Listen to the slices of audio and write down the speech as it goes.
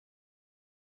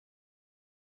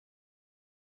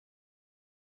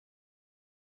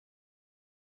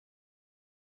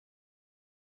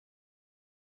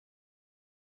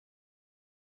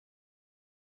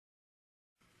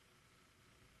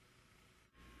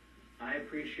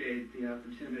appreciate the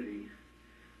opportunity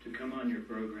to come on your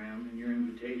program, and your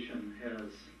invitation has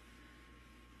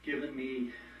given me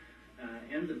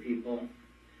and the people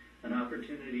an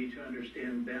opportunity to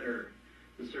understand better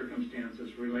the circumstances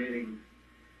relating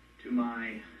to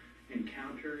my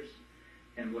encounters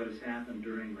and what has happened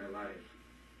during my life.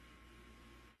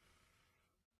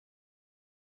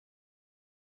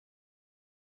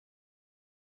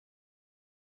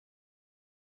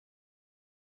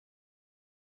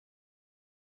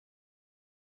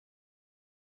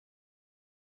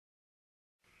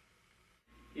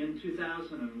 In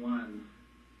 2001,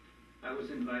 I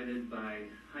was invited by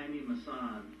Jaime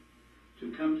Maussan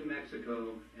to come to Mexico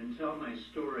and tell my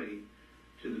story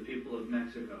to the people of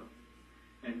Mexico,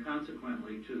 and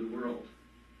consequently to the world.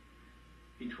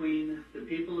 Between the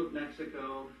people of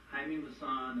Mexico, Jaime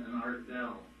Maussan, and Art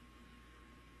Bell,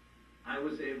 I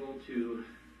was able to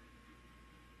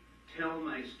tell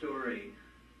my story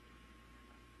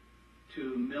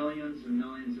to millions and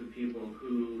millions of people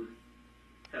who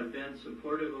have been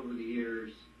supportive over the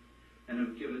years and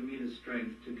have given me the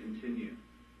strength to continue.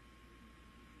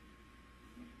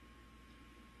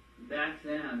 Back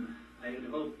then, I had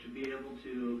hoped to be able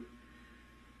to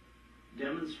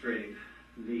demonstrate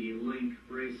the link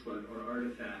bracelet or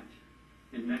artifact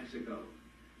in Mexico,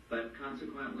 but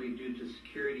consequently, due to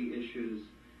security issues,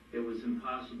 it was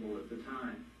impossible at the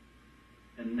time.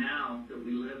 And now that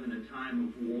we live in a time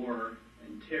of war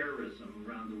and terrorism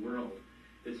around the world,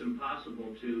 it's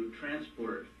impossible to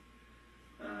transport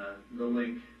the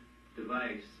link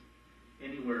device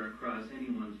anywhere across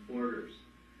anyone's borders.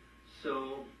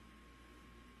 So,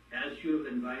 as you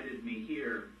have invited me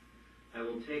here, I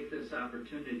will take this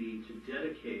opportunity to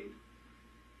dedicate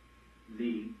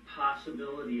the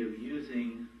possibility of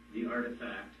using the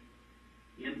artifact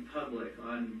in public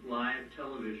on live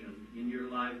television in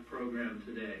your live program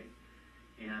today.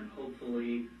 And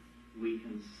hopefully we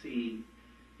can see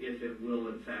if it will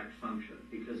in fact function,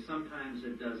 because sometimes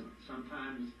it doesn't.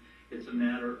 Sometimes it's a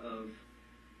matter of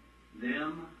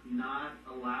them not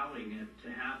allowing it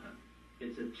to happen.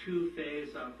 It's a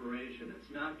two-phase operation.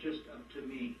 It's not just up to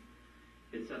me.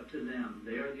 It's up to them.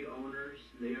 They are the owners.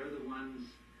 They are the ones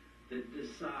that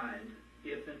decide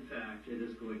if in fact it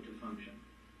is going to function.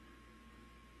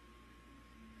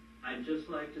 I'd just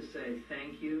like to say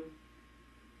thank you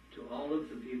to all of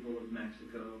the people of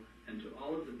Mexico and to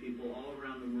all of the people all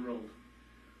around the world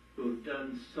who have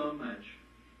done so much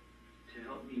to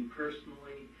help me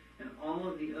personally, and all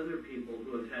of the other people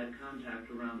who have had contact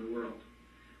around the world.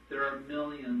 There are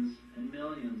millions and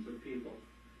millions of people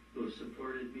who have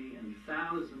supported me, and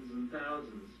thousands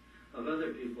of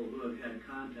other people who have had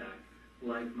contact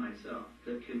like myself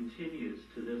that continues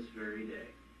to this very day.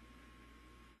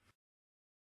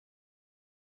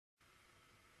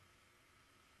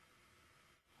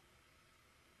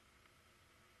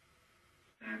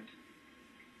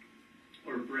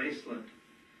 Or bracelet,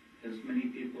 as many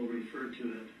people refer to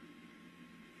it,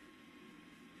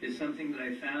 is something that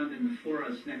I found in the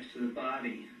forest next to the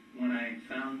body when I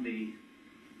found the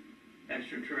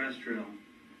extraterrestrial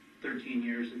 13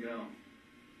 years ago.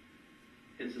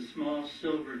 It's a small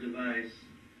silver device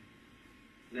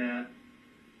that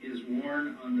is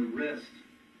worn on the wrist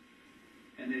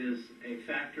and is a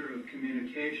factor of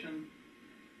communication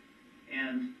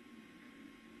and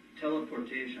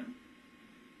teleportation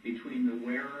between the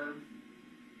wearer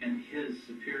and his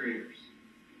superiors.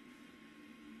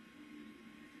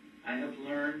 I have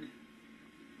learned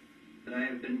that I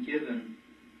have been given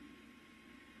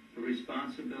a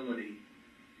responsibility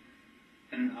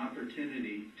and an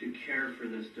opportunity to care for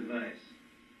this device.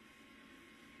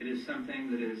 It is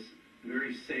something that is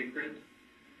very sacred,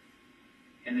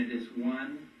 and it is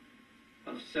one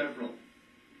of several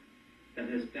that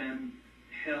has been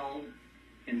held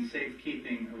in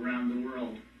safekeeping around the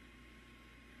world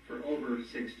for over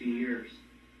 60 years.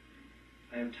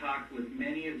 I have talked with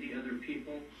many of the other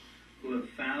people who have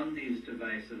found these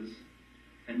devices,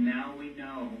 and now we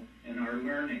know and are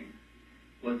learning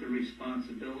what the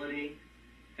responsibility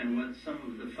and what some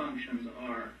of the functions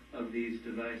are of these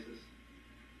devices.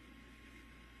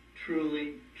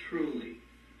 Truly, truly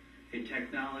a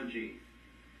technology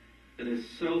that is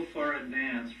so far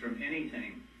advanced from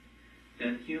anything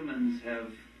that humans have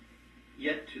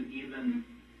yet to even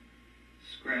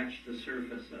scratch the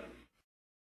surface of.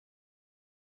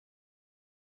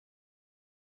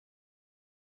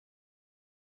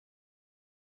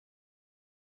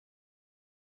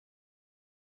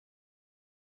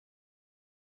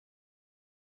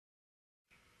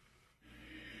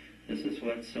 This is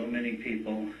what so many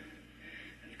people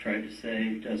have tried to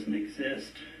say doesn't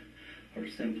exist, or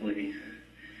simply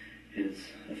is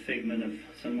a figment of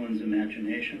someone's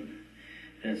imagination.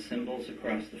 It has symbols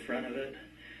across the front of it.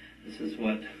 This is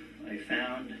what I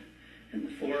found in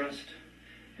the forest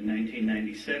in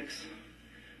 1996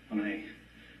 when I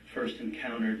first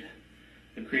encountered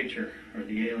the creature or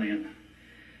the alien.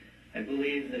 I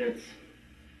believe that it's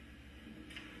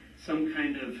some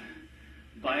kind of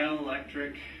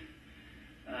bioelectric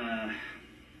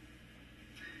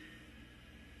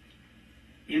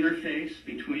interface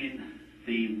between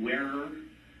the wearer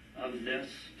of this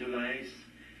device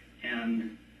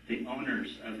and the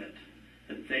owners of it,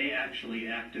 that they actually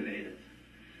activate it.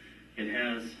 It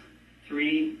has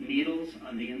 3 needles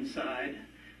on the inside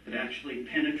that actually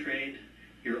penetrate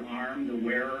your arm, the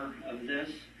wearer of this,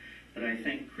 that I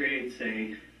think creates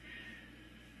a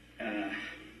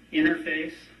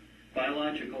interface,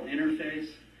 biological interface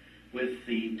with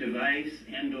the device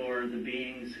and or the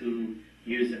beings who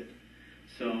use it.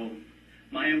 So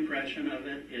my impression of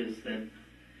it is that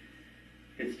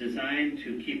it's designed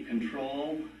to keep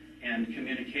control and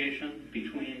communication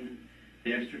between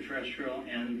the extraterrestrial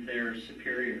and their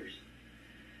superiors.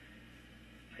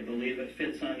 I believe it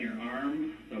fits on your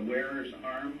arm, the wearer's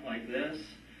arm, like this.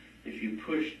 If you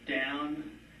push down,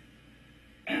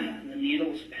 the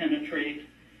needles penetrate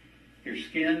your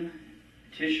skin,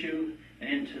 tissue, and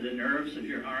into the nerves of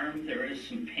your arm. There is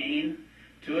some pain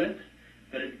to it,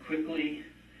 but it quickly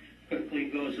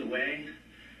goes away.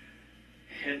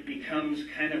 It becomes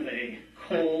kind of a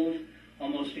cold,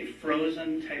 almost a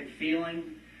frozen type feeling.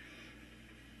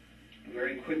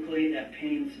 Very quickly that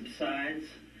pain subsides.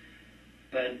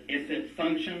 But if it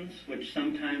functions, which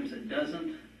sometimes it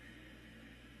doesn't,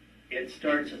 it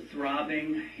starts a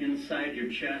throbbing inside your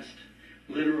chest,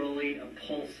 literally a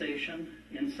pulsation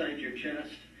inside your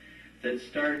chest that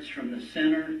starts from the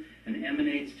center and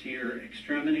emanates to your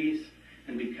extremities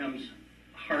and becomes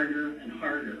harder and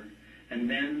harder. And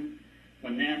then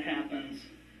when that happens,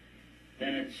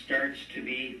 then it starts to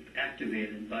be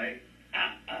activated by,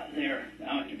 there,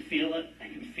 now I can feel it. I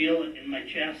can feel it in my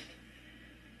chest.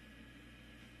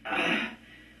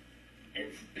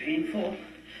 It's painful,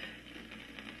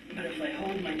 but if I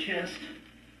hold my chest,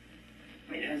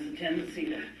 it has a tendency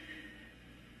to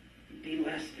be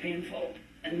less painful.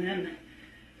 And then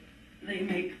they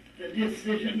make the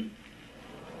decision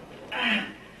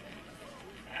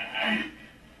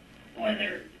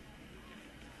whether